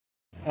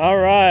All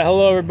right,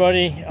 hello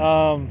everybody. It's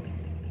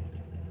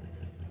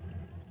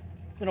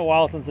been a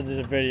while since I did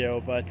a video,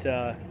 but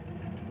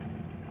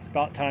it's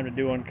about time to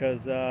do one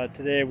because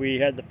today we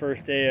had the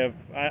first day of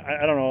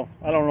I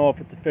don't know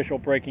if it's official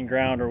breaking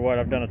ground or what.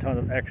 I've done a ton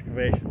of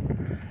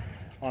excavation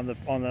on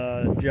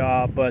the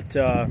job, but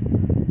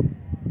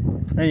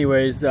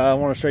anyways, I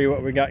want to show you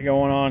what we got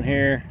going on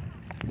here.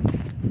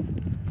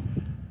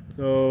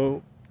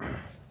 So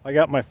I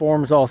got my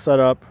forms all set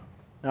up.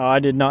 Now, I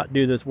did not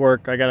do this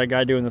work. I got a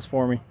guy doing this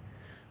for me.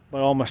 But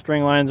all my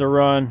string lines are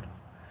run.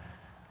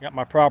 I got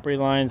my property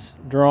lines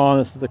drawn.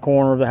 This is the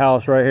corner of the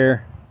house right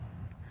here.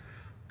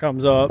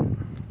 Comes up.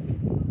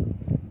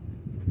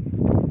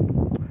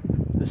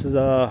 This is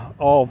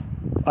all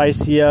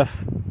ICF.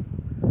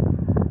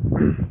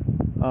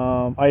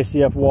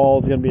 ICF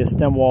wall is going to be a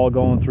stem wall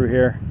going through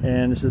here.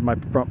 And this is my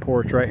front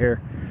porch right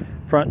here.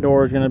 Front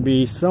door is going to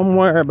be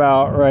somewhere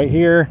about right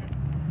here.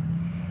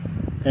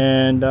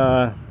 And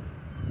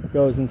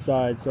goes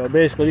inside. So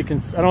basically you can,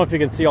 I don't know if you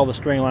can see all the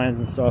string lines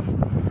and stuff,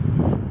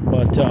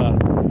 but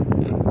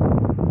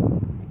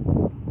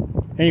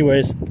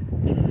anyways,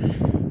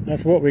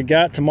 that's what we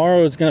got.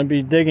 Tomorrow is going to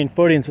be digging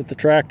footings with the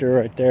tractor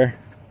right there,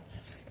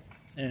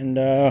 and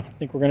I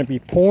think we're going to be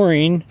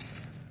pouring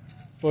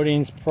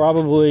footings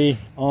probably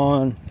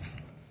on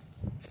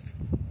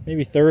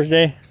maybe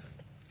Thursday.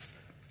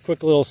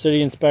 Quick little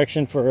city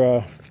inspection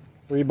for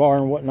rebar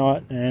and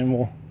whatnot, and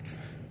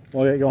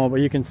we'll get going. But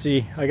you can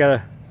see I got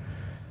a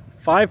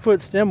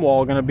 5-foot stem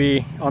wall going to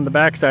be on the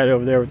backside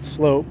over there with the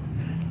slope.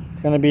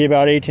 It's going to be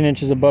about 18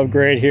 inches above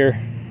grade here.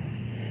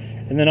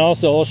 And then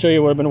also I'll show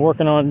you what I've been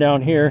working on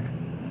down here.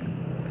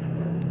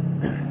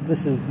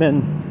 This has been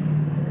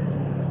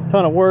a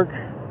ton of work,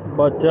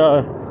 but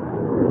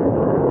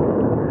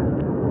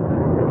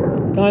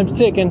time's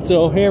ticking,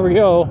 so here we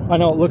go. I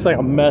know it looks like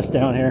a mess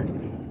down here.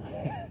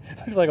 It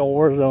looks like a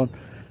war zone.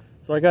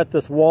 So I got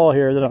this wall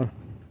here that I'm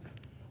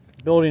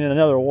building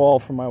another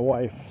wall for my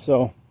wife.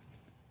 So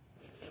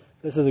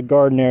this is a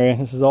garden area.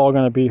 This is all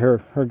going to be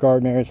her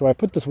garden area. So I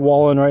put this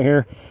wall in right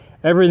here.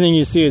 Everything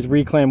you see is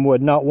reclaimed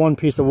wood. Not one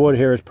piece of wood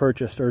here is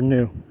purchased or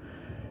new.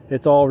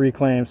 It's all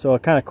reclaimed. So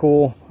kind of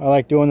cool. I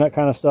like doing that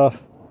kind of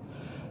stuff.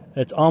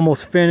 It's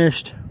almost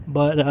finished,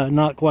 but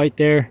not quite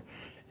there.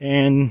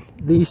 And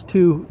these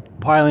two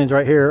pilings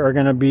right here are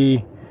going to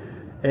be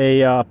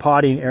a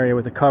potting area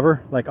with a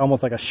cover, like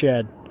almost like a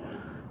shed.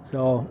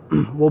 So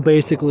we'll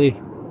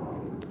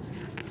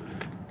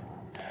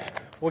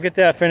get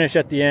that finished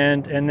at the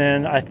end. And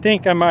then I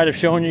think I might have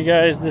shown you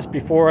guys this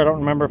before. I don't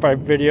remember if I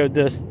videoed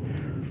this,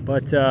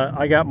 but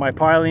I got my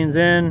pilings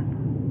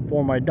in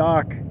for my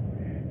dock.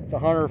 It's a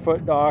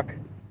 100-foot dock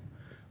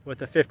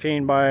with a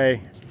 15 by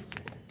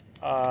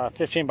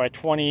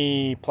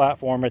 20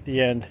 platform at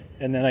the end.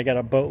 And then I got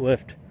a boat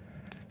lift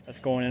that's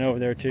going in over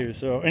there too.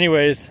 So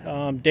anyways,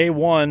 day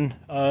one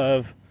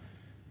of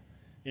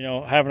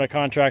having a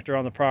contractor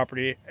on the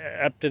property.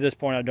 Up to this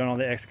point, I've done all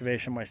the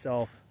excavation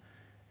myself.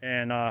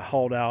 And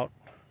hauled out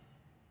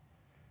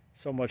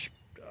so much.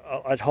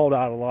 I'd hauled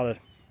out a lot of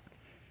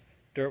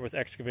dirt with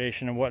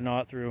excavation and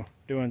whatnot through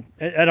doing.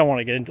 I don't want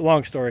to get into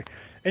long story.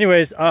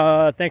 Anyways,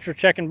 thanks for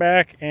checking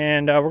back,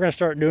 and we're gonna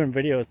start doing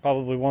videos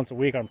probably once a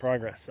week on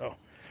progress. So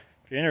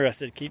if you're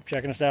interested, keep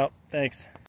checking us out. Thanks.